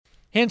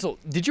Hansel,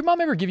 did your mom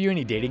ever give you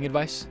any dating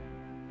advice?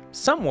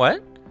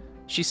 Somewhat.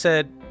 She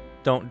said,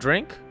 don't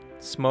drink,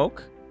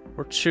 smoke,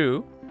 or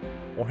chew,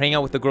 or hang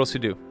out with the girls who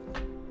do.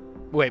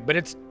 Wait, but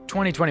it's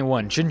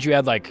 2021. Shouldn't you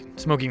add, like,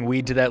 smoking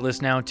weed to that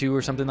list now, too,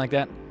 or something like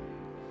that?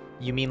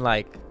 You mean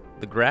like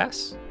the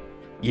grass?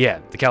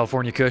 Yeah, the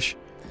California Kush.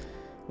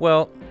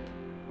 Well,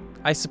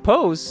 I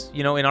suppose,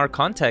 in our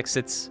context,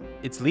 it's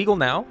legal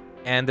now,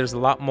 and there's a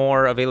lot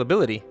more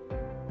availability.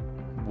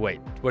 Wait,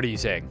 what are you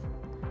saying?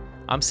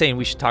 I'm saying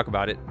we should talk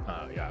about it.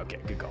 Oh, yeah, okay,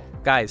 good call.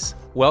 Guys,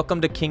 welcome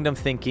to Kingdom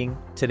Thinking.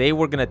 Today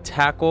we're going to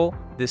tackle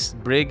this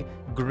big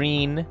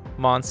green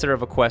monster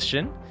of a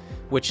question,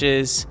 which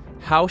is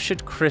how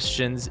should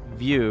Christians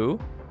view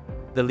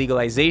the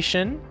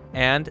legalization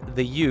and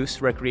the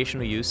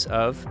recreational use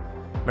of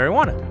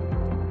marijuana?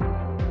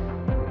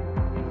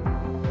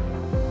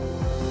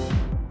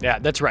 Yeah,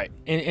 that's right.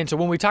 And so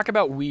when we talk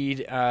about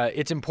weed,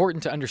 it's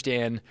important to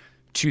understand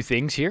two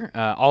things here.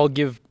 I'll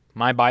give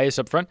my bias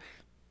up front.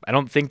 I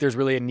don't think there's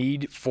really a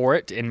need for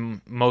it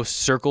in most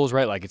circles,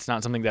 right? Like, it's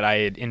not something that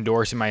I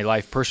endorse in my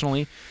life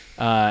personally.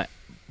 But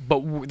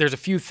there's a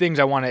few things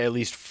I want to at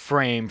least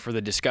frame for the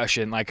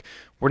discussion. Like,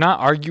 we're not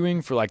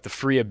arguing for, like, the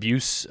free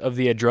abuse of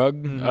the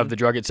drug, of the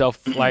drug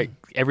itself. Like,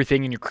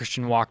 everything in your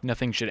Christian walk,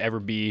 nothing should ever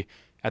be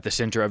at the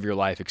center of your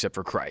life except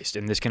for Christ.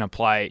 And this can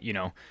apply,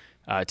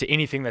 to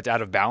anything that's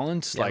out of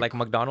balance. Yeah, like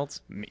McDonald's?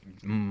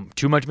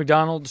 Too much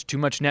McDonald's, too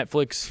much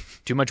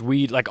Netflix, too much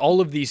weed. Like, all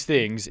of these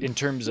things in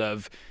terms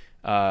of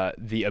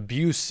the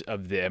abuse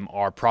of them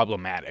are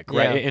problematic,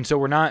 right? Yeah. And so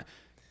we're not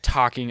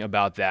talking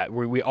about that.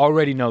 We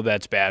already know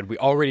that's bad. We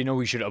already know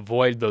we should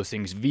avoid those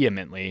things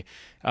vehemently.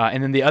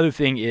 And then the other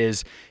thing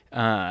is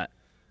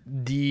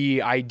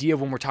the idea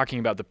of when we're talking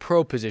about the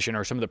pro position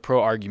or some of the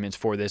pro arguments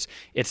for this,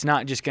 it's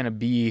not just going to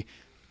be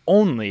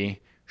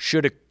only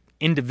should a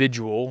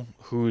individual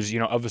who's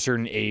of a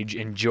certain age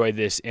enjoy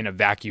this in a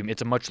vacuum.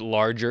 It's a much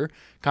larger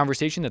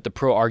conversation that the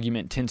pro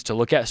argument tends to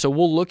look at. So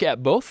we'll look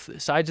at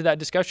both sides of that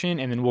discussion,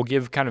 and then we'll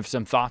give kind of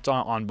some thoughts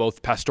on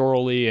both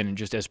pastorally and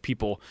just as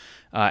people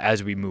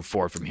as we move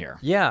forward from here.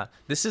 Yeah,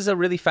 this is a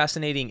really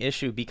fascinating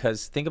issue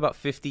because think about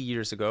 50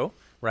 years ago,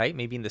 right?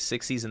 Maybe in the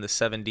 60s and the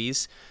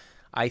 70s.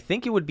 I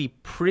think it would be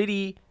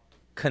pretty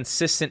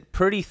consistent,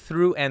 pretty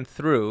through and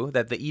through,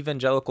 that the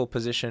evangelical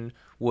position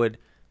would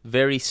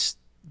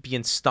be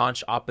in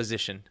staunch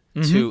opposition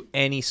to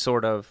any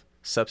sort of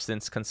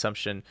substance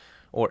consumption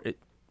or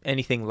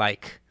anything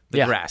like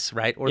the grass,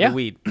 right? Or the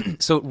weed.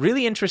 So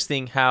really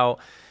interesting how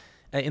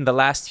in the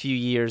last few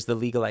years, the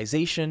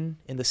legalization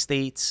in the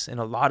states, in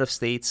a lot of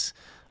states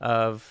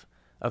of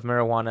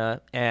marijuana,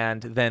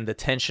 and then the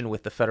tension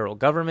with the federal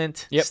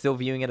government, still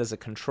viewing it as a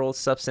controlled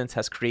substance,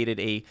 has created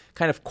a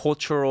kind of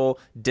cultural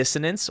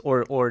dissonance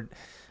or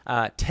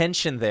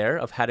tension there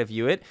of how to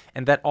view it.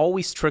 And that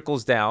always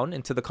trickles down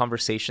into the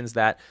conversations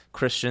that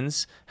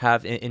Christians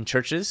have in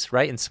churches,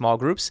 right? In small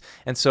groups.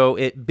 And so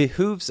it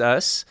behooves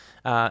us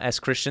as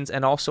Christians,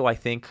 and also I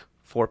think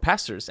for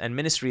pastors and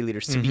ministry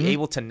leaders to be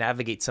able to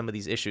navigate some of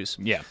these issues.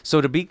 Yeah. So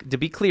to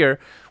be clear,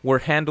 we're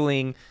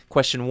handling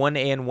question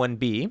 1A and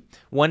 1B.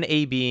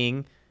 1A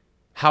being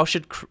how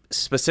should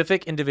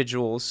specific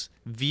individuals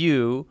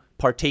view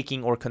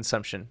partaking or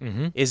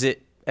consumption? Is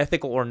it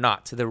ethical or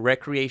not, the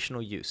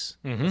recreational use?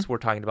 That's what we're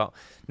talking about.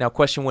 Now,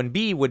 question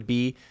 1B would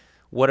be,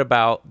 what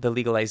about the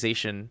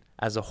legalization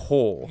as a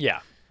whole?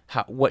 Yeah.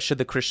 What should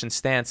the Christian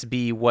stance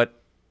be? What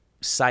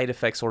side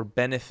effects or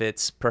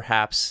benefits,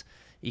 perhaps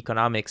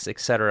economics,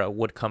 etc.,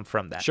 would come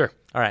from that? Sure.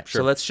 All right. Sure.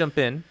 So let's jump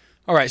in.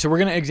 All right, so we're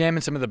going to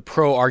examine some of the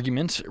pro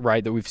arguments,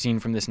 right, that we've seen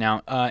from this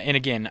now. And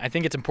again, I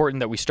think it's important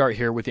that we start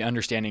here with the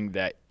understanding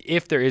that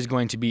if there is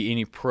going to be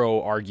any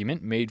pro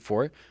argument made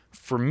for it,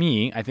 for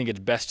me, I think it's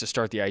best to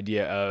start the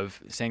idea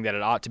of saying that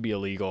it ought to be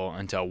illegal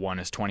until one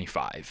is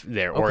 25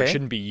 there, or it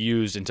shouldn't be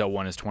used until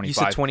one is 25. You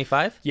said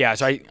 25? Yeah,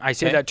 so I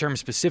say that term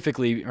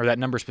specifically, or that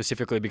number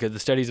specifically, because the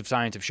studies of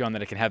science have shown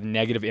that it can have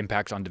negative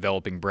impacts on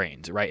developing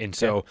brains, right? And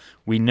so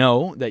we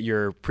know that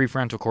your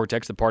prefrontal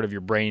cortex, the part of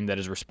your brain that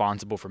is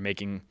responsible for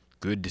making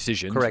good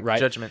decisions, correct, right?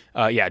 Judgment.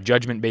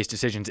 Judgment-based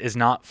decisions is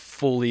not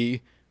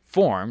fully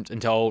formed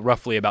until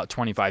roughly about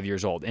 25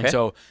 years old. And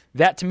so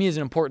that to me is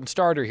an important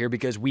starter here,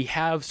 because we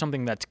have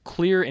something that's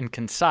clear and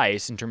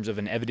concise in terms of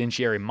an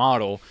evidentiary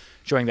model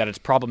showing that it's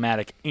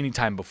problematic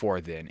anytime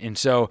before then. And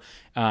so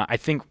I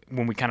think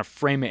when we kind of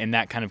frame it in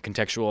that kind of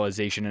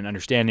contextualization and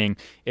understanding,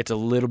 it's a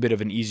little bit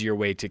of an easier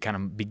way to kind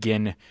of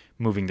begin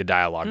moving the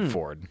dialogue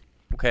forward.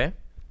 Okay.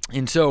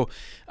 And so,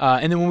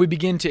 and then when we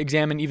begin to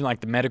examine even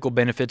like the medical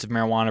benefits of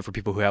marijuana for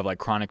people who have like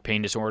chronic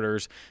pain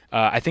disorders,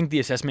 I think the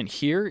assessment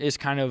here is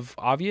kind of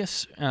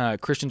obvious.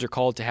 Christians are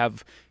called to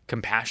have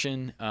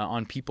compassion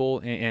on people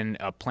in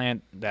a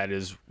plant that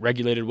is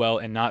regulated well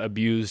and not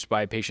abused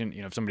by a patient.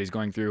 If somebody's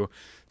going through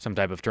some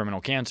type of terminal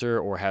cancer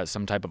or has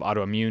some type of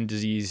autoimmune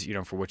disease,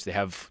 for which they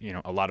have,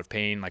 a lot of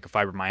pain, like a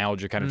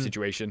fibromyalgia kind of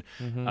situation,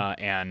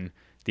 and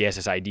the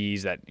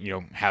SSIDs that,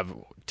 have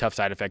tough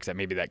side effects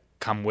that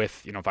come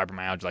with,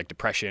 fibromyalgia, like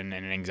depression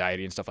and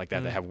anxiety and stuff like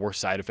that, that have worse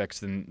side effects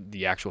than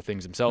the actual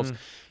things themselves.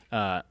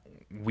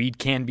 weed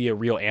can be a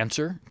real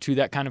answer to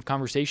that kind of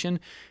conversation.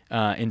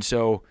 And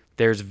so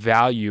there's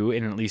value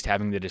in at least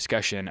having the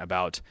discussion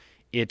about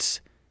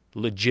its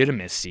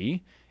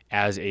legitimacy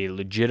as a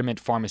legitimate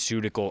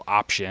pharmaceutical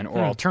option or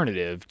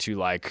alternative to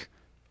like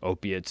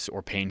opiates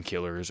or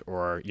painkillers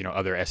or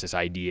other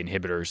SSID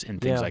inhibitors and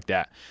things like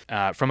that.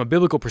 From a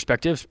biblical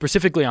perspective,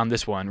 specifically on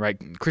this one, right?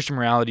 Christian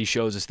morality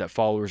shows us that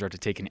followers are to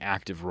take an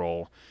active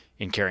role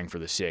in caring for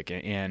the sick.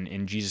 And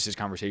in Jesus'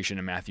 conversation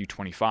in Matthew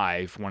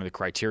 25, one of the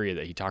criteria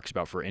that he talks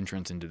about for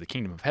entrance into the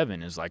kingdom of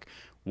heaven is like,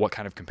 what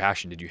kind of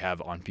compassion did you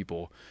have on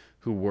people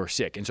who were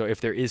sick? And so if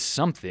there is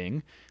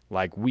something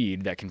like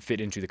weed that can fit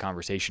into the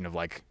conversation of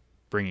like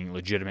bringing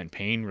legitimate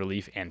pain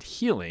relief and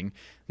healing,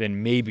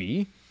 then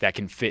maybe that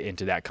can fit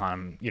into that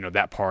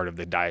that part of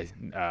the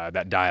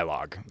that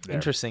dialogue there.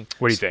 Interesting.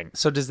 What do you think?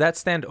 So does that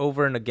stand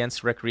over and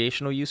against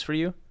recreational use for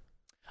you?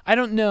 I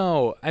don't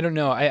know.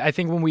 I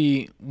think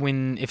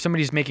if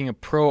somebody's making a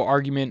pro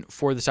argument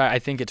for the side, I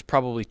think it's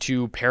probably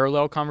two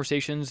parallel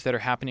conversations that are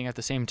happening at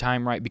the same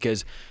time, right?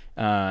 Because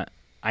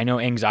I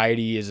know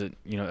anxiety is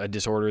a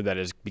disorder that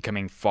is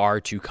becoming far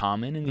too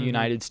common in the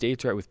United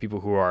States, right? With people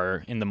who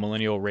are in the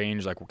millennial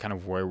range, like kind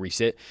of where we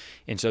sit.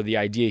 And so the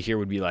idea here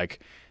would be like,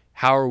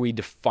 how are we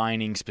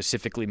defining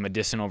specifically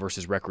medicinal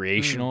versus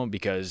recreational?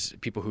 Because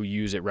people who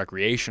use it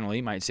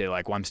recreationally might say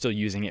like, well, I'm still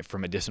using it for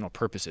medicinal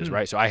purposes,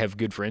 right? So I have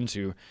good friends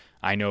who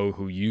I know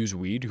who use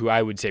weed, who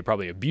I would say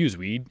probably abuse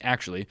weed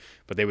actually,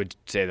 but they would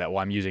say that,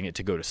 well, I'm using it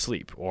to go to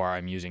sleep or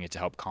I'm using it to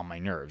help calm my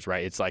nerves,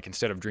 right? It's like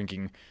instead of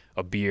drinking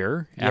a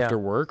beer after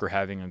work or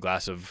having a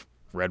glass of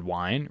red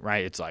wine,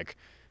 right? It's like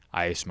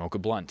I smoke a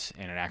blunt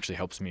and it actually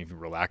helps me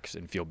relax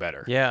and feel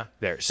better. Yeah,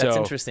 that's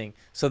interesting.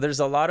 So there's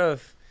a lot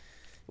of,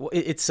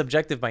 it's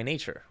subjective by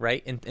nature,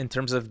 right? In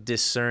terms of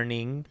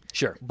discerning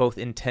both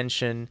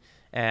intention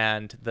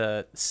and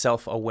the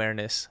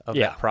self-awareness of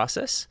that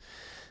process.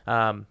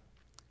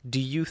 Do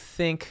you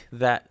think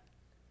that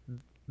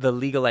the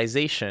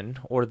legalization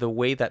or the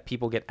way that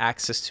people get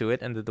access to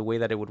it and the way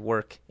that it would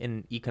work in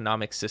an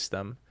economic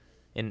system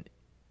in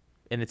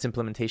its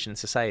implementation in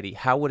society,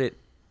 how would it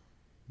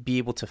be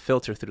able to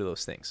filter through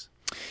those things?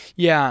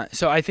 Yeah,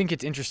 so I think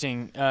it's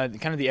interesting.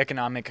 Kind of the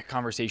economic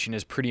conversation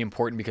is pretty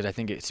important because I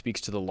think it speaks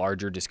to the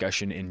larger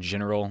discussion in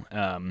general.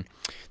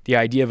 The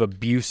idea of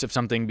abuse of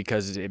something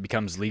because it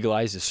becomes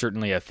legalized is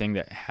certainly a thing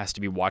that has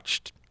to be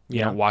watched,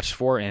 watched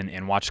for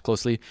and watched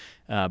closely.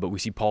 But we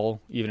see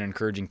Paul even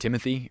encouraging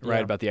Timothy,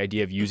 right, about the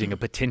idea of using a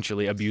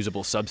potentially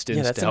abusable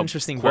substance that's to help an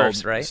interesting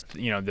verse, right?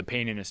 The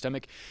pain in his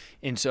stomach.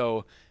 And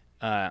so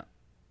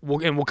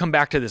we'll come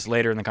back to this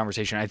later in the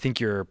conversation. I think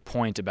your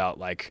point about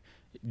like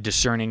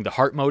discerning the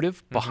heart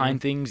motive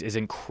behind things is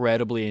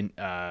incredibly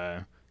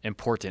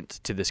important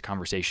to this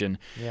conversation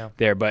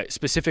there. But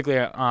specifically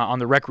on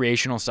the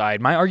recreational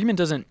side, my argument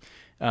doesn't,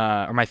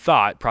 or my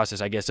thought process,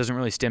 I guess, doesn't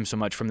really stem so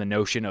much from the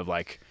notion of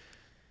like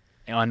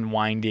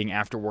unwinding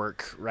after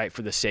work, right,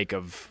 for the sake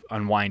of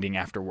unwinding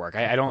after work.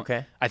 I don't.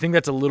 Okay. I think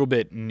that's a little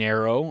bit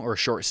narrow or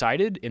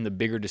short-sighted in the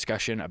bigger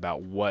discussion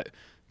about what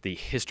the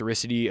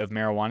historicity of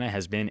marijuana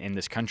has been in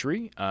this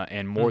country,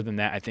 and more than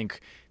that, I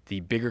think the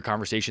bigger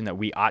conversation that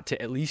we ought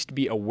to at least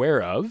be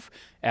aware of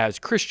as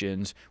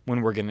Christians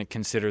when we're going to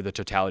consider the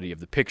totality of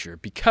the picture.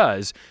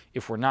 Because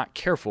if we're not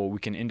careful, we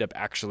can end up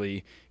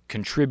actually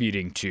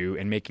contributing to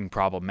and making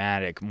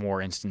problematic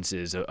more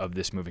instances of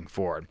this moving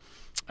forward.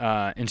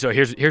 And so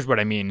here's what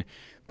I mean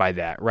by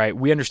that, right?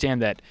 We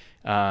understand that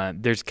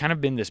there's kind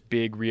of been this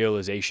big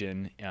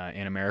realization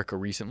in America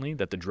recently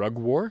that the drug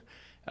war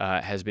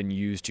has been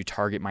used to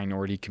target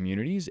minority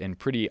communities, and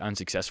pretty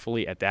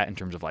unsuccessfully at that in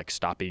terms of like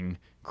stopping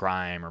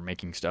crime or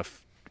making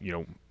stuff,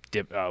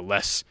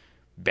 less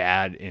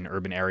bad in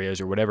urban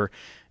areas or whatever.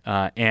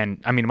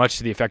 And I mean, much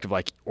to the effect of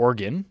like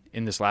Oregon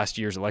in this last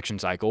year's election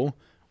cycle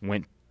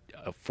went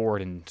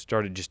forward and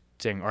started just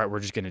saying, all right, we're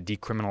just going to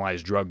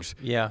decriminalize drugs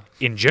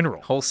in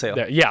general. Wholesale.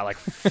 Like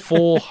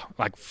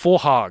full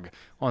hog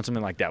on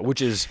something like that,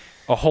 which is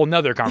a whole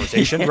nother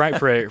conversation, right?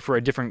 For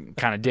a different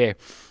kind of day.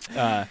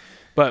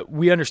 But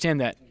we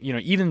understand that,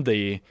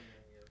 even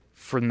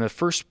from the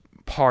first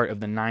part of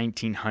the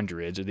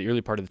 1900s or the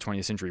early part of the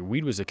 20th century,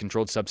 weed was a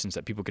controlled substance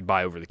that people could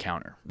buy over the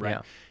counter, right?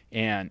 Yeah.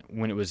 And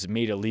when it was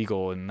made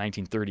illegal in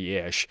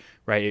 1930-ish,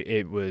 right,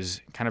 it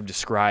was kind of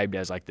described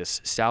as like this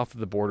south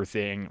of the border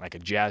thing, like a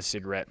jazz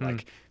cigarette,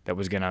 like that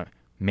was going to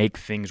make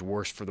things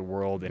worse for the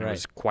world. And it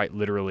was quite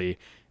literally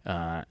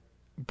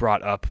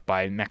brought up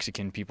by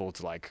Mexican people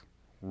to like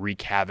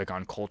wreak havoc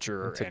on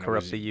culture and to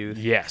corrupt the youth.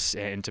 Yes,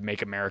 and to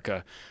make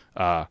America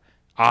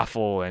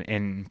awful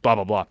and blah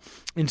blah blah.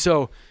 And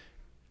so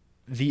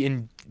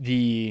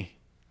the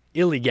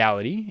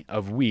illegality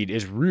of weed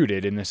is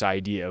rooted in this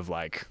idea of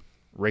like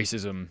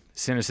racism,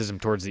 cynicism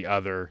towards the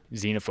other,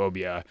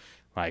 xenophobia,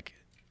 like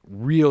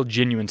real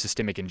genuine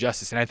systemic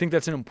injustice. And I think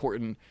that's an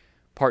important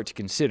part to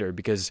consider,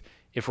 because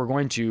if we're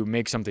going to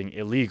make something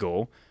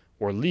illegal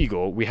or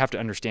legal, we have to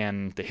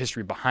understand the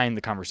history behind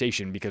the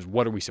conversation, because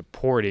what are we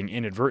supporting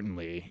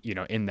inadvertently,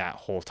 in that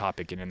whole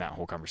topic and in that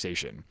whole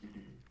conversation.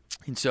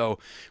 And so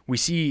we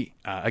see,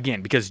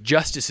 again, because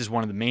justice is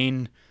one of the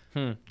main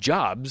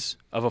jobs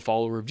of a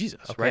follower of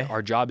Jesus, right?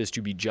 Our job is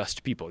to be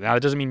just people. Now, it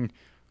doesn't mean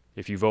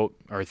if you vote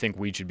or think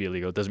weed should be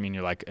illegal, it doesn't mean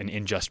you're like an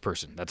unjust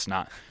person. That's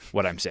not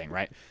what I'm saying,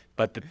 right?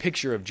 But the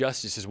picture of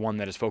justice is one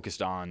that is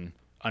focused on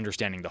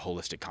understanding the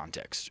holistic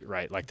context,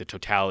 right? Like the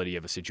totality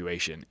of a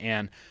situation.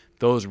 And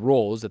those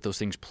roles that those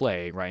things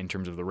play, right, in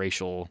terms of the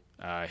racial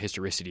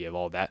historicity of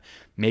all that,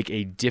 make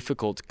a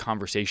difficult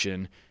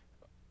conversation,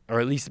 or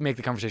at least make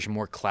the conversation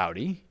more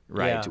cloudy,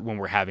 right, when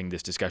we're having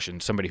this discussion.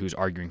 Somebody who's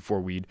arguing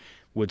for weed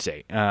would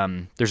say.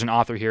 There's an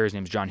author here. His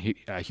name is John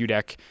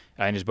Hudak.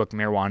 In his book,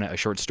 Marijuana, A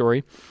Short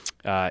Story,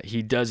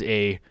 he does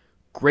a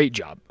great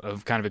job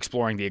of kind of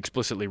exploring the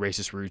explicitly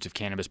racist roots of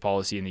cannabis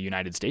policy in the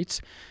United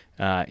States.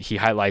 He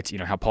highlights,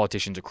 how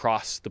politicians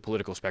across the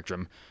political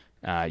spectrum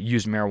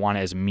used marijuana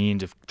as a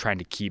means of trying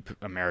to keep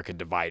America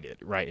divided,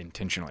 right,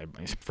 intentionally,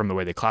 from the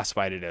way they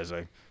classified it as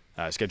a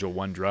Schedule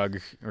 1 drug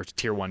or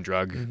Tier 1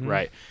 drug,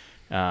 right?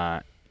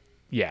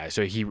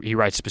 So he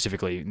writes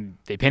specifically,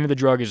 they painted the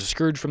drug as a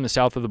scourge from the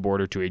south of the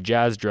border to a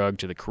jazz drug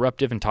to the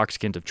corruptive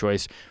intoxicant of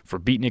choice for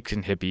beatniks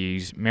and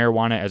hippies.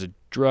 Marijuana as a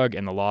drug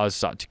and the laws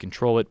sought to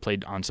control it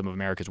played on some of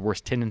America's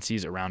worst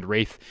tendencies around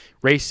race,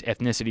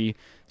 ethnicity,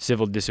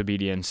 civil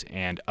disobedience,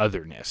 and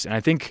otherness. And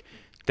I think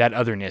that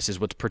otherness is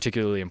what's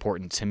particularly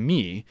important to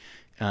me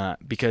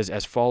because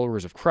as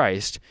followers of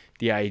Christ,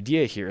 the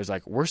idea here is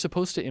like we're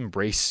supposed to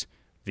embrace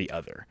the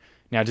other.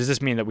 Now, does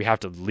this mean that we have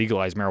to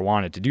legalize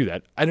marijuana to do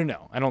that? I don't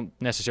know. I don't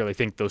necessarily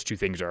think those two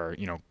things are,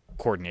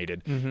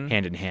 coordinated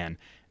hand in hand.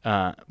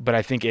 But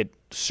I think it's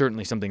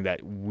certainly something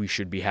that we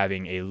should be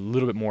having a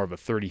little bit more of a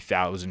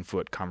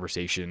 30,000-foot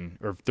conversation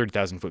or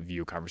 30,000-foot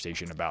view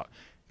conversation about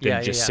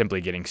than simply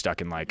getting stuck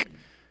in like,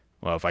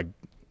 well, if I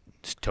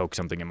toke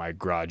something in my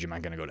garage, am I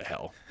going to go to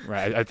hell?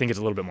 Right? I think it's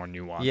a little bit more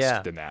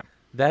nuanced than that.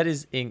 That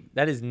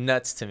is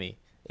nuts to me.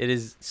 It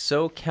is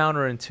so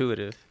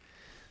counterintuitive.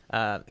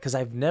 Because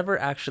I've never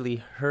actually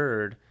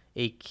heard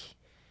a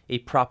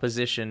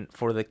proposition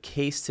for the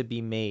case to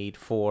be made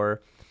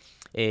for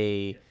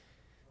a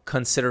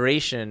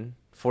consideration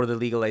for the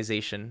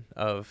legalization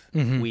of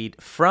weed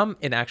from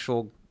an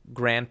actual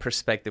grand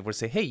perspective where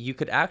say, hey, you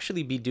could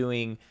actually be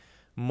doing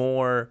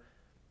more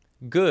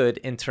good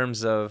in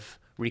terms of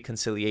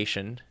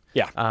reconciliation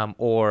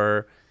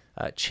or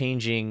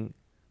changing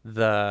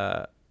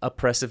the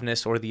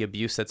oppressiveness or the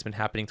abuse that's been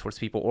happening towards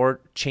people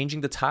or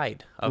changing the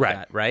tide of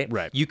that, right?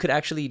 You could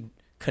actually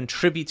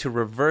contribute to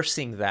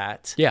reversing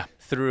that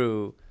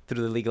through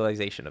the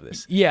legalization of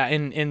this. Yeah,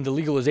 and the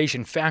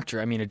legalization factor,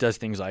 I mean, it does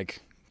things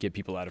like get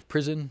people out of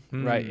prison,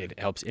 right? It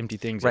helps empty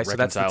things, it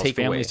reconciles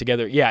families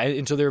together. Yeah,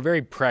 and so there are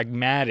very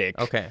pragmatic,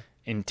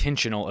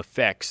 intentional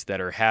effects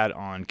that are had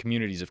on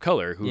communities of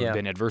color who have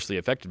been adversely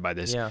affected by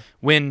this.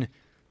 When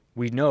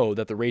we know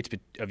that the rates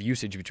of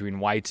usage between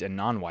whites and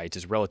non-whites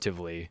is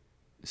relatively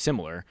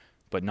similar,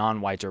 but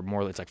non-whites are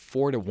more, it's like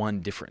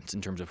 4-to-1 difference in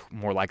terms of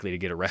more likely to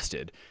get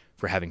arrested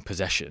for having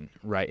possession,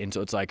 right? And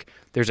so it's like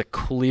there's a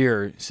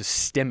clear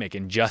systemic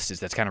injustice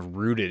that's kind of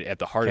rooted at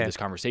the heart of this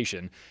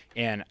conversation.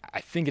 And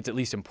I think it's at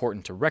least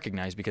important to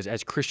recognize because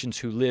as Christians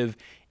who live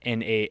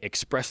in a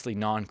expressly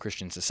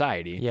non-Christian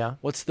society,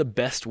 what's the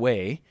best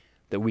way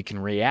that we can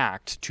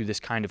react to this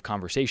kind of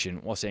conversation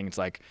while saying it's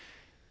like,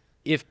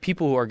 if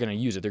people who are going to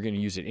use it, they're going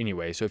to use it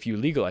anyway. So if you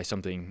legalize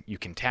something, you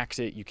can tax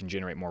it, you can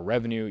generate more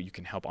revenue, you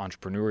can help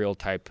entrepreneurial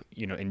type,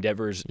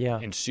 endeavors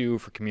ensue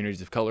for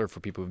communities of color,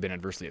 for people who've been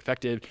adversely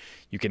affected.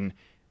 You can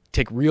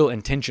take real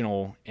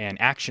intentional and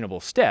actionable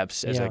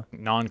steps as a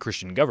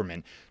non-Christian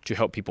government to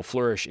help people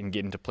flourish and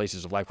get into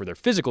places of life where their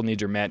physical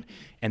needs are met.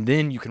 And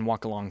then you can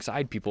walk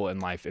alongside people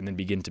in life and then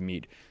begin to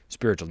meet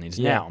spiritual needs.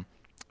 Now,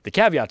 the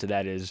caveat to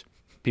that is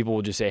people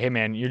will just say, hey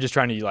man, you're just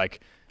trying to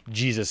like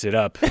Jesus it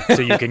up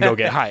so you can go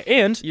get high.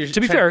 And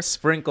to be fair, put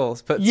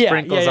sprinkles on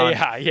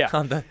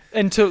the...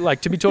 And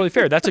to be totally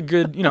fair, that's a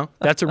good,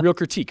 that's a real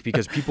critique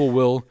because people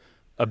will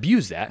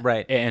abuse that.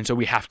 Right. And so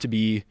we have to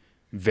be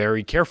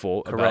very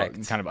careful about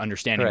kind of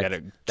understanding that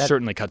it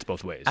certainly cuts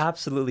both ways.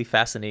 Absolutely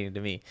fascinating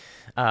to me.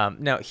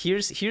 Now,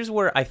 here's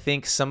where I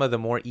think some of the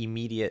more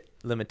immediate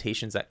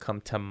limitations that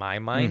come to my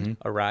mind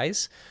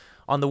arise.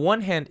 On the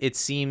one hand, it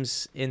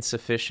seems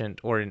insufficient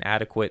or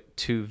inadequate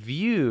to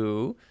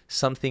view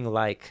something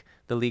like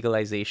the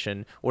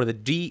legalization or the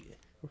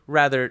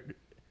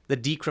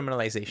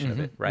decriminalization of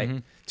it,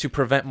 right? To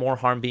prevent more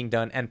harm being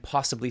done and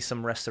possibly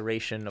some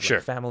restoration of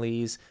like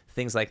families,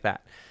 things like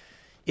that.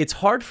 It's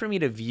hard for me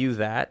to view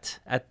that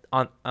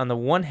on the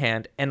one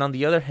hand, and on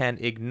the other hand,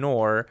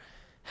 ignore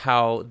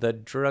how the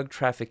drug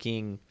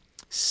trafficking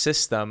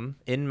system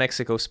in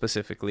Mexico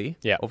specifically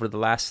over the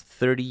last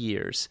 30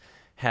 years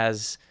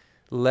has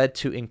led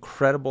to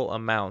incredible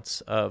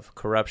amounts of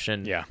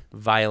corruption,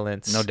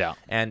 violence, no doubt,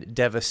 and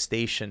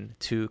devastation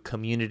to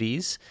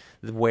communities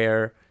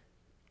where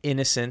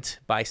innocent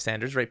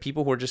bystanders, right,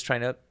 people who are just trying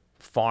to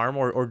farm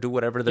or do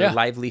whatever their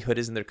livelihood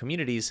is in their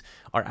communities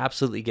are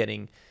absolutely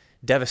getting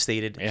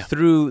devastated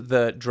through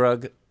the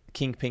drug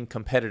kingpin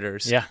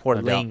competitors who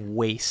are laying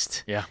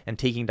waste and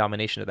taking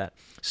domination of that.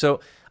 So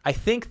I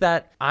think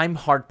that I'm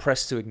hard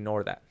pressed to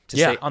ignore that, to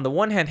Yeah. say, on the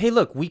one hand, hey,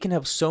 look, we can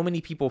have so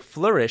many people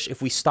flourish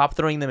if we stop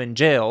throwing them in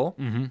jail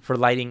for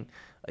lighting,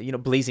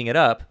 blazing it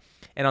up.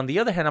 And on the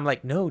other hand, I'm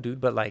like, no,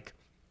 dude, but like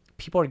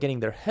people are getting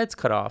their heads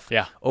cut off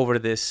Yeah. over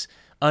this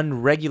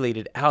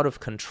unregulated, out of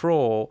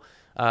control,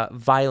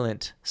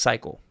 violent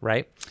cycle,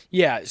 right?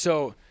 Yeah.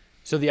 So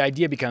the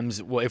idea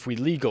becomes, well, if we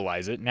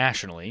legalize it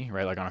nationally,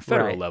 right, like on a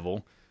federal Right.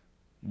 level,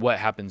 what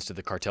happens to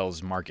the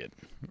cartels market,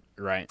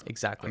 right?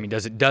 Exactly. I mean,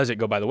 does it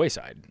go by the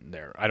wayside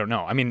there? I don't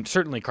know. I mean,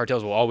 certainly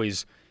cartels will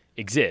always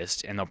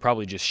exist, and they'll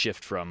probably just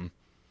shift from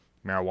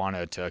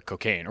marijuana to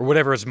cocaine or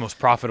whatever is most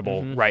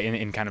profitable, right,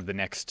 in kind of the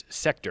next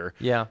sector.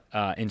 Yeah.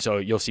 And so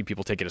you'll see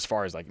people take it as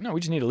far as like, no, we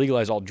just need to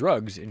legalize all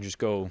drugs and just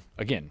go,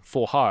 again,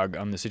 full hog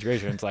on the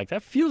situation. It's like,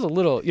 that feels a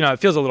little, it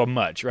feels a little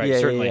much, right? Yeah,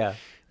 Certainly yeah.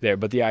 there.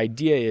 But the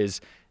idea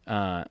is,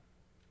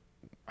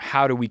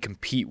 how do we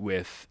compete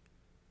with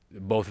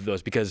both of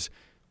those? Because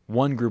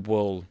one group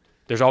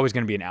there's always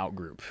going to be an out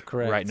group,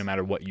 Correct. right? No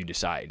matter what you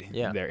decide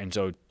Yeah. there. And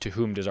so to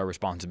whom does our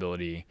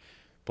responsibility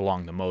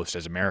belong the most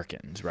as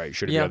Americans, right?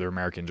 Should it Yeah. be other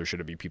Americans or should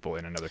it be people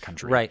in another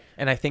country? Right.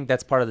 And I think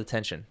that's part of the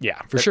tension. Yeah,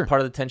 for sure.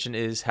 Part of the tension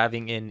is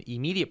having an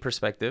immediate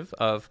perspective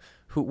of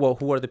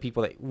who are the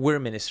people that we're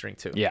ministering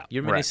to. Yeah,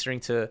 You're right.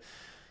 ministering to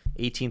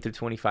 18 through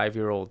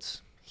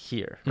 25-year-olds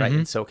here, right, Mm-hmm.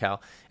 in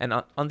SoCal. And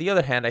on the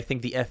other hand, I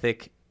think the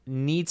ethic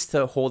needs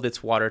to hold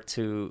its water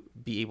to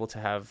be able to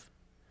have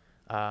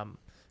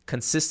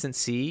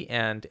consistency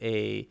and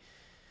a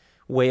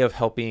way of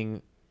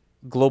helping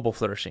global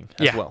flourishing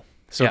as Yeah. well.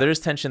 So Yeah. there is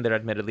tension there,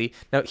 admittedly.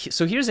 Now,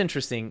 so here's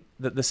interesting.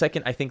 The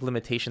second, I think,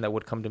 limitation that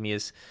would come to me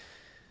is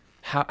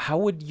how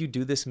would you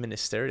do this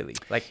ministerially,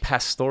 like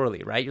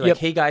pastorally, right? You're Yep.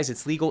 like, hey, guys,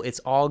 it's legal. It's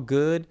all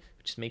good.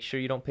 Just make sure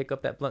you don't pick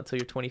up that blunt till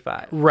you're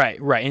 25. Right.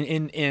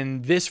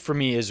 And this for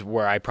me is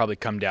where I probably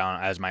come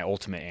down as my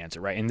ultimate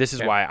answer, right? And this is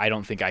Okay. why I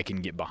don't think I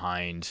can get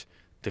behind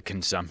the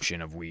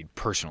consumption of weed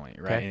personally,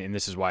 right? Okay. And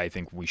this is why I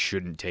think we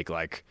shouldn't take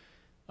like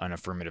an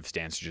affirmative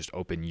stance to just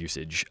open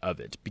usage of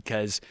it,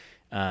 because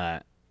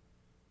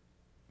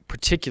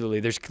particularly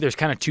there's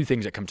kind of two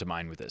things that come to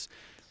mind with this.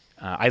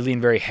 I lean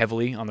very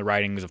heavily on the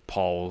writings of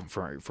Paul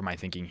for my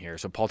thinking here.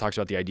 So Paul talks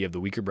about the idea of the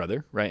weaker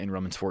brother, right, in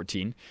Romans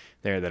 14,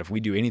 there, that if we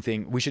do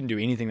anything, we shouldn't do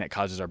anything that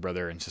causes our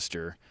brother and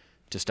sister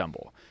to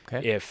stumble.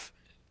 Okay.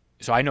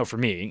 So I know for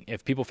me,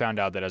 if people found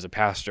out that as a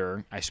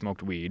pastor I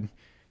smoked weed,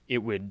 it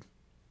would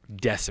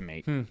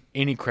decimate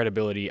any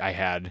credibility I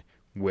had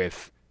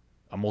with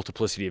a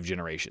multiplicity of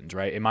generations,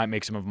 right? It might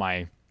make some of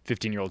my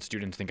 15-year-old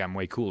students think I'm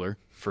way cooler,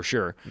 for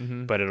sure,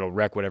 but it'll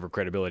wreck whatever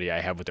credibility I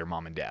have with their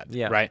mom and dad,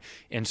 Yeah. right?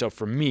 And so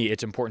for me,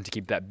 it's important to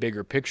keep that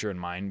bigger picture in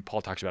mind.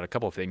 Paul talks about a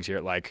couple of things here,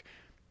 like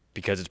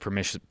because it's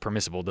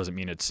permissible doesn't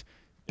mean it's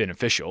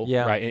beneficial,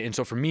 Yeah. right? And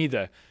so for me,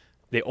 the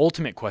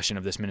ultimate question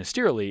of this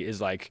ministerially is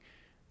like,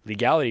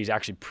 legality is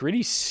actually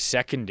pretty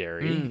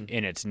secondary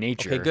in its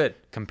nature. Okay, good.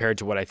 Compared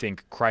to what I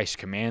think Christ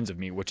commands of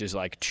me, which is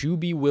like to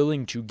be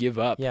willing to give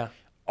up Yeah.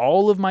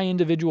 all of my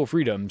individual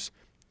freedoms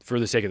for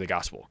the sake of the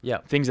gospel. Yeah.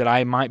 Things that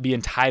I might be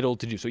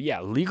entitled to do. So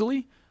yeah,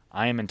 legally,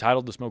 I am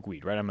entitled to smoke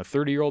weed, right? I'm a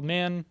 30-year-old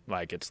man.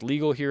 Like, it's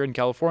legal here in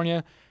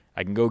California.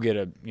 I can go get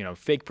a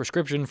fake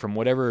prescription from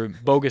whatever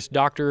bogus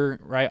doctor,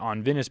 right,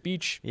 on Venice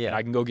Beach. Yeah. And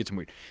I can go get some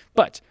weed.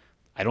 But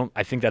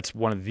I think that's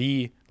one of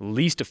the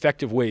least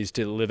effective ways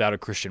to live out a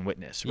Christian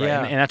witness, right?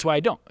 Yeah. And that's why I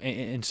don't.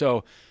 And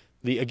so,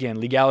 again,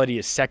 legality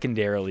is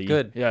secondarily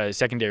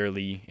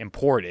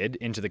imported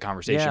into the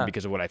conversation Yeah.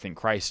 because of what I think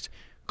Christ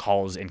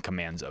calls and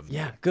commands of me.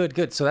 Yeah,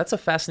 good. So that's a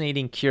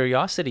fascinating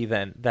curiosity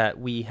then that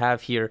we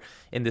have here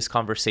in this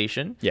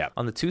conversation. Yeah.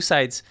 On the two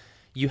sides,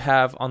 you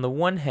have on the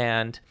one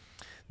hand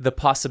the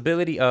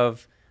possibility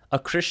of a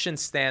Christian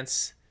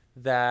stance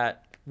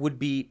that would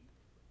be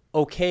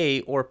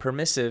okay or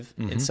permissive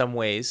in some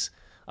ways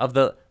of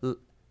the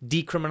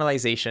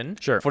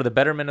decriminalization Sure. for the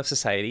betterment of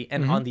society,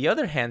 and on the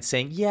other hand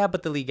saying, yeah,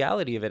 but the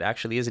legality of it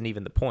actually isn't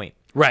even the point.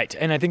 Right.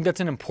 And I think that's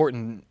an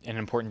important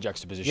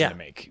juxtaposition Yeah. to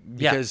make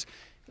Yeah. because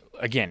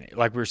again,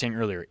 like we were saying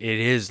earlier, it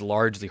is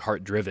largely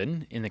heart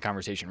driven in the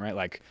conversation, right?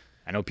 Like,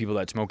 I know people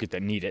that smoke it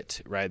that need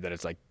it, right? That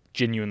it's like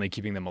genuinely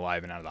keeping them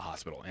alive and out of the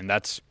hospital. And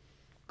that's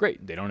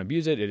great. They don't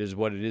abuse it. It is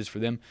what it is for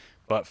them.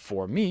 But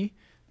for me,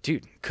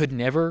 dude, could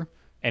never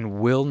and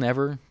will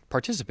never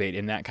participate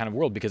in that kind of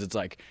world because it's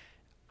like,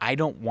 I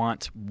don't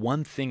want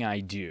one thing I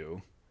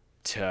do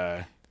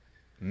to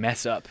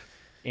mess up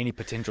any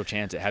potential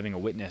chance at having a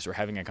witness or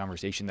having a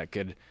conversation that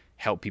could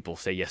help people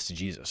say yes to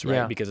Jesus, right?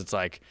 Yeah. Because it's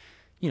like,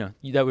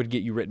 that would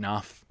get you written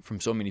off from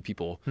so many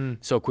people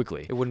so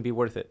quickly. It wouldn't be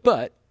worth it.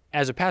 But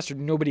as a pastor,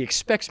 nobody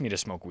expects me to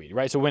smoke weed,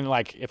 right? So when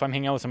if I'm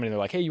hanging out with somebody, they're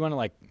like, hey, you want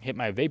to hit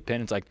my vape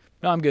pen? It's like,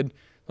 no, I'm good.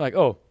 They're like,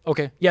 oh,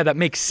 okay. Yeah, that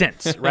makes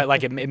sense, right?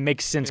 Like it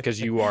makes sense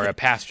because you are a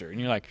pastor. And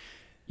you're like,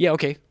 yeah,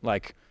 okay.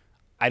 Like,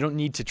 I don't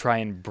need to try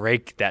and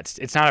break that.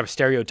 It's not a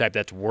stereotype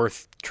that's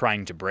worth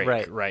trying to break,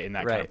 right? In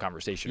that kind of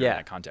conversation or in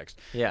that context.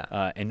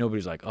 Yeah. And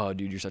nobody's like, oh,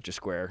 dude, you're such a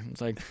square.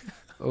 It's like,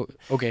 oh,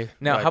 okay.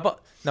 Now, Like, how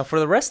about for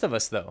the rest of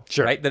us though?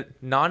 Sure. Right, the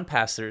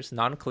non-pastors,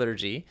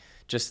 non-clergy,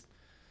 just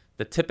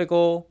the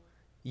typical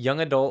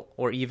young adult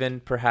or even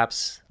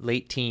perhaps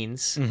late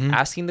teens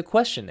asking the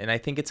question, and I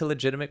think it's a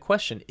legitimate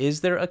question.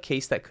 Is there a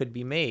case that could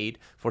be made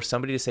for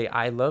somebody to say,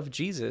 I love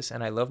Jesus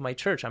and I love my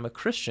church, I'm a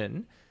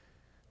Christian,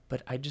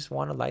 but I just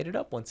want to light it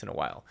up once in a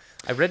while?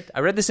 I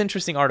read this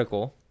interesting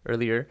article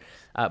earlier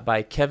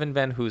by Kevin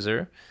Van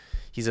Hooser.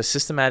 He's a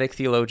systematic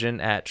theologian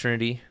at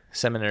Trinity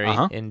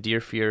Seminary in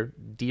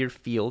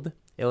Deerfield,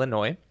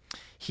 Illinois.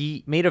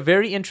 He made a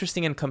very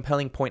interesting and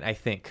compelling point, I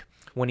think,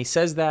 when he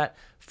says that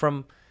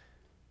from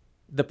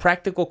the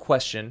practical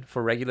question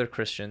for regular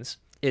Christians,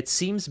 it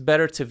seems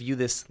better to view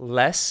this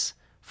less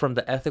from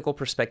the ethical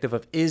perspective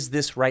of, is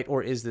this right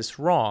or is this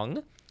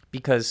wrong?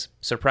 Because,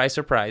 surprise,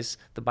 surprise,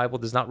 the Bible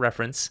does not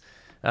reference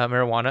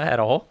marijuana at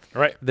all.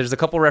 Right. There's a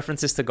couple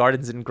references to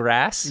gardens and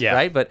grass,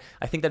 right? But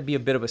I think that'd be a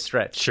bit of a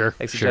stretch,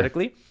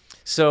 exegetically.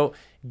 So,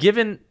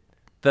 given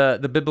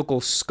the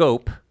biblical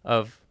scope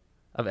of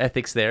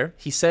ethics there,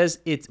 he says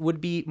it would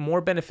be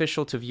more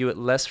beneficial to view it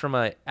less from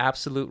an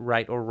absolute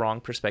right or wrong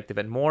perspective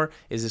and more,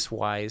 is this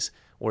wise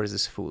or is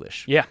this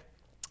foolish? Yeah.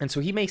 And so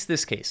he makes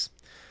this case.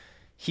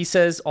 He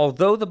says,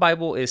 although the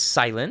Bible is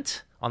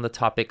silent on the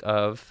topic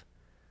of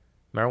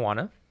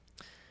marijuana,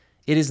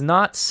 it is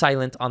not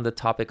silent on the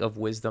topic of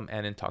wisdom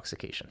and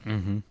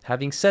intoxication.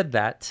 Having said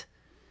that,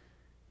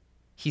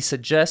 he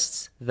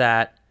suggests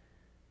that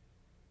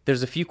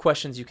there's a few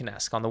questions you can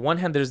ask. On the one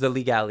hand, there's the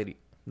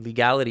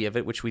legality of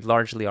it, which we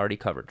largely already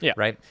covered,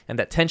 right? And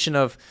that tension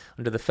of,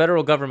 under the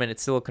federal government,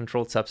 it's still a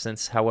controlled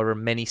substance. However,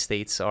 many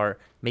states are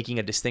making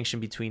a distinction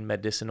between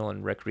medicinal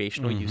and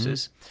recreational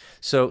uses.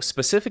 So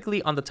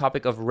specifically on the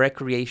topic of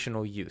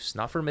recreational use,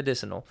 not for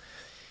medicinal,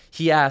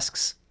 he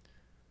asks,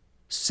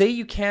 say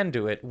you can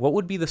do it, what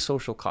would be the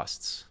social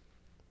costs?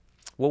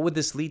 What would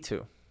this lead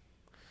to?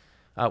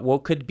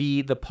 What could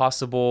be the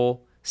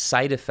possible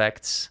side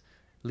effects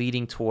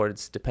leading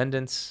towards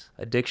dependence,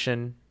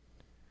 addiction,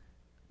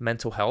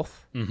 mental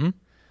health?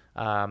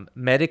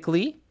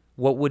 Medically,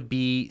 what would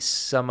be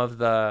some of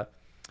the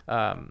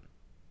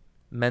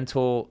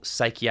mental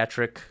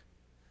psychiatric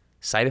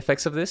side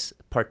effects of this,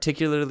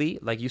 particularly,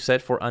 like you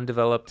said, for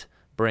undeveloped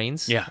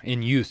brains? Yeah,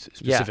 in youth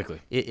specifically.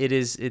 Yeah,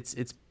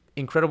 it's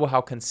incredible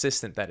how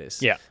consistent that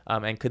is. Yeah.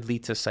 And could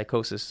lead to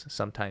psychosis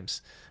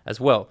sometimes as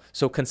well.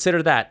 So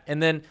consider that.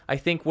 And then I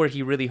think where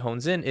he really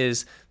hones in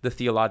is the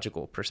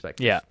theological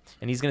perspective. Yeah.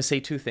 And he's going to say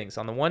two things.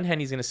 On the one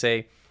hand, he's going to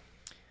say,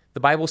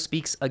 the Bible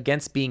speaks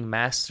against being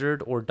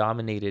mastered or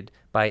dominated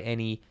by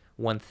any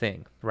one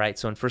thing, right?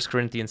 So in 1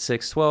 Corinthians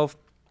 6:12,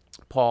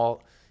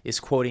 Paul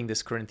is quoting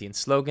this Corinthian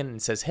slogan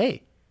and says,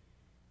 hey,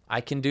 I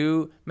can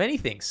do many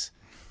things,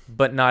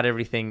 but not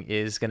everything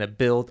is going to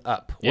build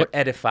up or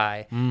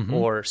edify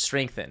or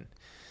strengthen.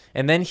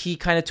 And then he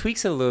kind of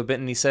tweaks it a little bit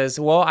and he says,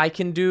 well, I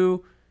can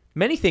do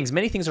many things.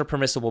 Many things are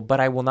permissible, but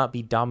I will not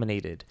be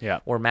dominated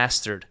or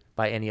mastered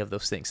by any of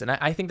those things. And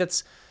I think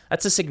that's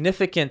a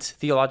significant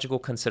theological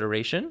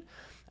consideration,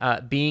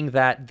 being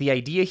that the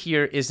idea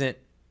here isn't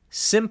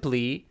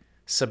simply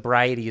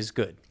sobriety is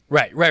good.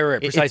 Right,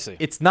 precisely.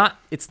 It's not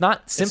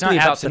simply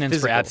about the physical.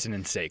 For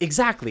abstinence sake.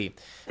 Exactly.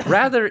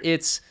 Rather,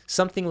 it's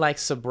something like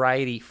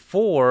sobriety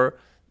for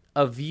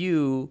a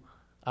view,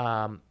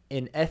 an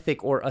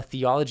ethic or a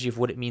theology of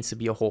what it means to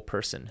be a whole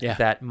person. Yeah.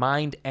 That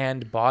mind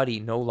and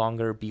body no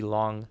longer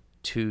belong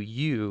to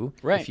you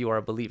if you are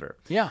a believer.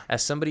 Yeah.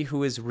 As somebody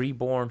who is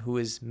reborn, who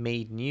is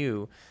made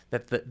new,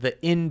 that the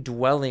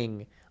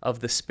indwelling of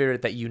the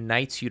Spirit that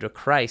unites you to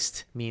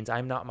Christ means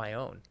I'm not my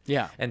own.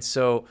 Yeah. And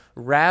so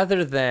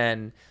rather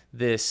than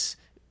this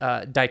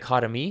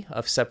dichotomy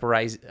of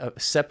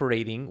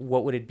separating,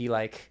 what would it be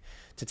like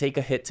to take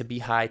a hit, to be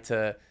high,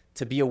 to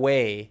be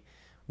away?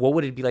 What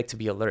would it be like to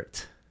be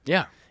alert?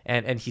 Yeah.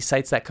 And he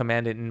cites that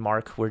command in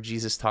Mark, where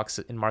Jesus talks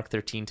in Mark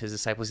 13 to his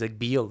disciples, like,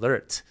 be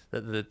alert,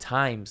 the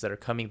times that are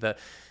coming,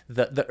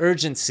 the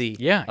urgency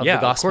of the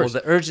gospel,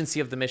 the urgency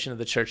of the mission of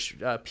the church.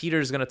 Peter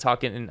is going to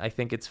talk in I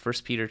think it's 1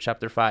 Peter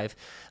chapter 5,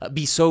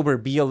 be sober,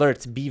 be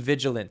alert, be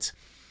vigilant.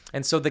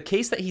 And so the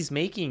case that he's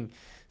making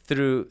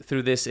through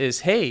this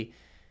is, hey,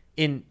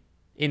 in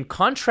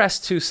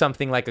contrast to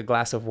something like a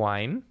glass of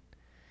wine,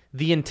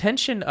 the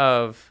intention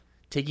of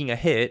taking a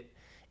hit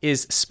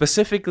is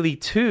specifically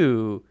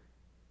to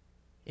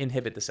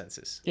inhibit the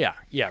senses.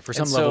 Yeah, for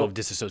some level of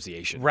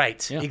disassociation.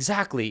 Right,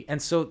 exactly.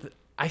 And so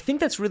I think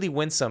that's really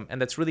winsome and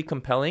that's really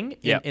compelling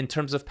in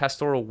terms of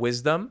pastoral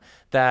wisdom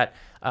that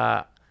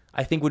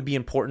I think would be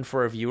important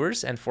for our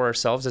viewers and for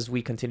ourselves as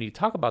we continue to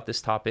talk about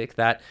this topic,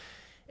 that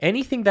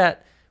anything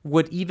that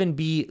would even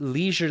be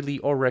leisurely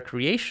or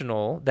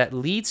recreational that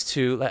leads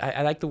to,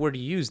 I like the word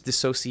you use,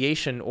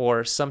 dissociation,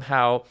 or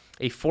somehow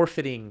a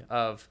forfeiting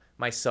of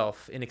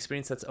myself, an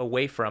experience that's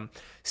away from,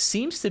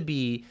 seems to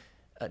be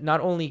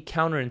not only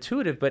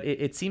counterintuitive, but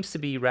it seems to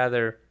be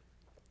rather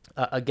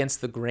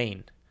against the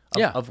grain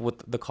of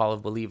what the call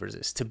of believers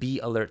is, to be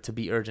alert, to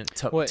be urgent,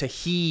 to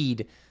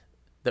heed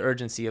the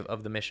urgency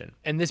of the mission.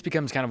 And this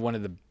becomes kind of one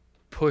of the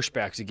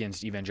pushbacks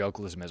against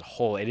evangelicalism as a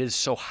whole. It is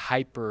so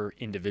hyper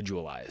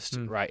individualized,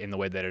 right, in the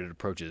way that it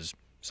approaches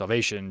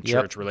salvation,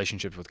 church,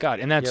 relationships with God.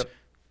 And that's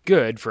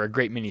good for a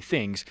great many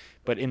things.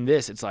 But in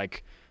this, it's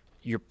like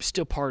you're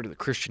still part of the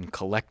Christian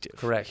collective.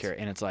 Correct. Here.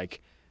 And it's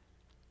like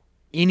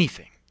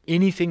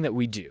anything that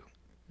we do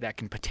that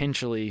can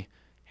potentially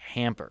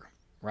hamper,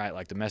 right,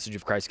 like the message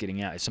of Christ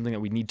getting out is something that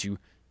we need to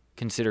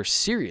consider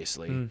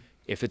seriously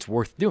if it's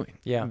worth doing.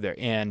 Yeah. There.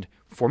 And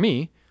for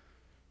me,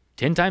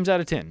 10 times out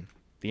of 10,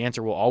 the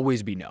answer will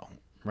always be no,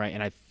 right?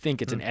 And I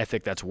think it's an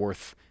ethic that's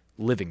worth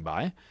living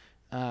by.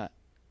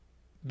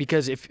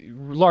 Because if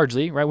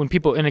largely, right, when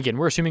people, and again,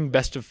 we're assuming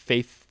best of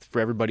faith for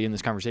everybody in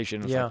this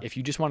conversation. It's like, if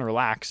you just want to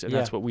relax, and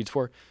that's what weed's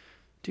for,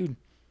 dude,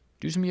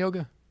 do some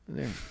yoga,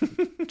 there,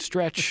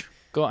 stretch,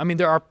 go. I mean,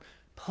 there are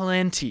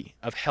plenty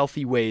of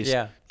healthy ways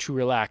to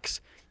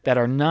relax that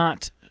are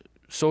not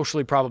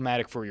socially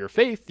problematic for your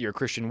faith, your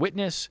Christian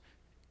witness,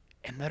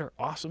 and that are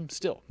awesome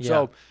still.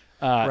 So,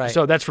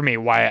 so that's for me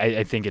why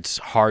I think it's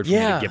hard for me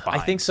to get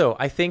behind. I think so.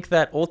 I think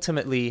that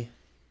ultimately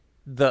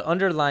the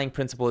underlying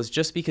principle is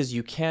just because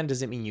you can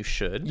doesn't mean you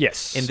should.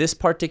 Yes. In this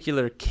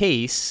particular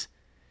case,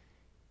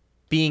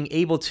 being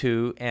able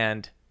to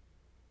and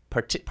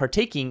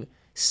partaking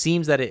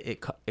seems that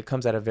it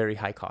comes at a very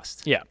high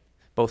cost. Yeah.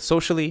 Both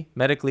socially,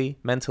 medically,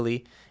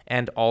 mentally,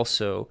 and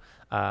also,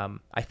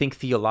 I think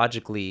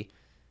theologically,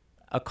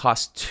 a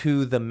cost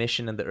to the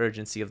mission and the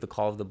urgency of the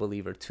call of the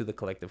believer to the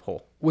collective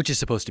whole. Which is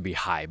supposed to be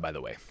high, by the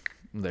way.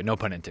 No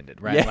pun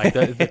intended, right? Yeah.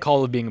 Like the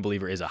call of being a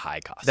believer is a high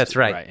cost. That's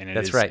right. And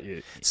that's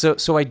right.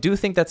 So I do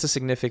think that's a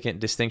significant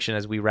distinction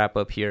as we wrap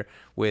up here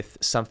with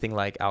something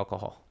like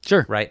alcohol.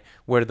 Sure. Right?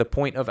 Where the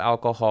point of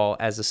alcohol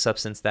as a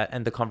substance that,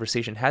 and the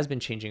conversation has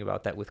been changing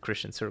about that with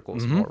Christian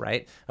circles more,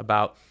 right?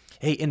 About,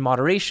 hey, in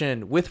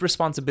moderation, with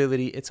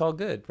responsibility, it's all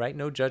good, right?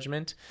 No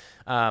judgment.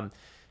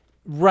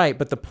 Right,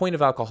 but the point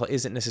of alcohol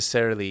isn't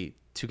necessarily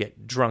to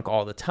get drunk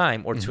all the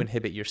time or to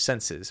inhibit your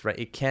senses, right?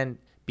 It can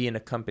be an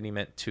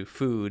accompaniment to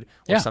food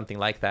or something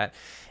like that.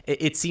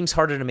 It seems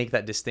harder to make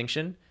that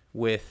distinction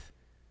with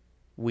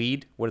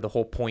weed, where the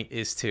whole point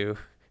is to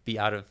be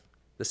out of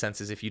the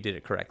senses if you did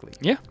it correctly.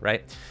 Yeah.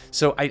 Right?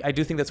 So I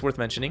do think that's worth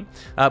mentioning.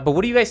 But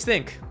what do you guys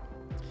think?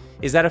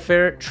 Is that a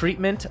fair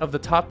treatment of the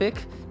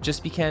topic?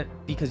 Just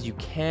because you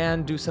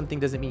can do something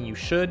doesn't mean you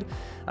should.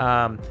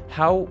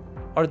 How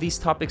are these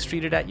topics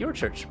treated at your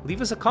church?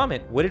 Leave us a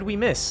comment. What did we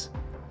miss?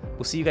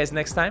 We'll see you guys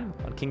next time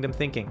on Kingdom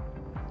Thinking.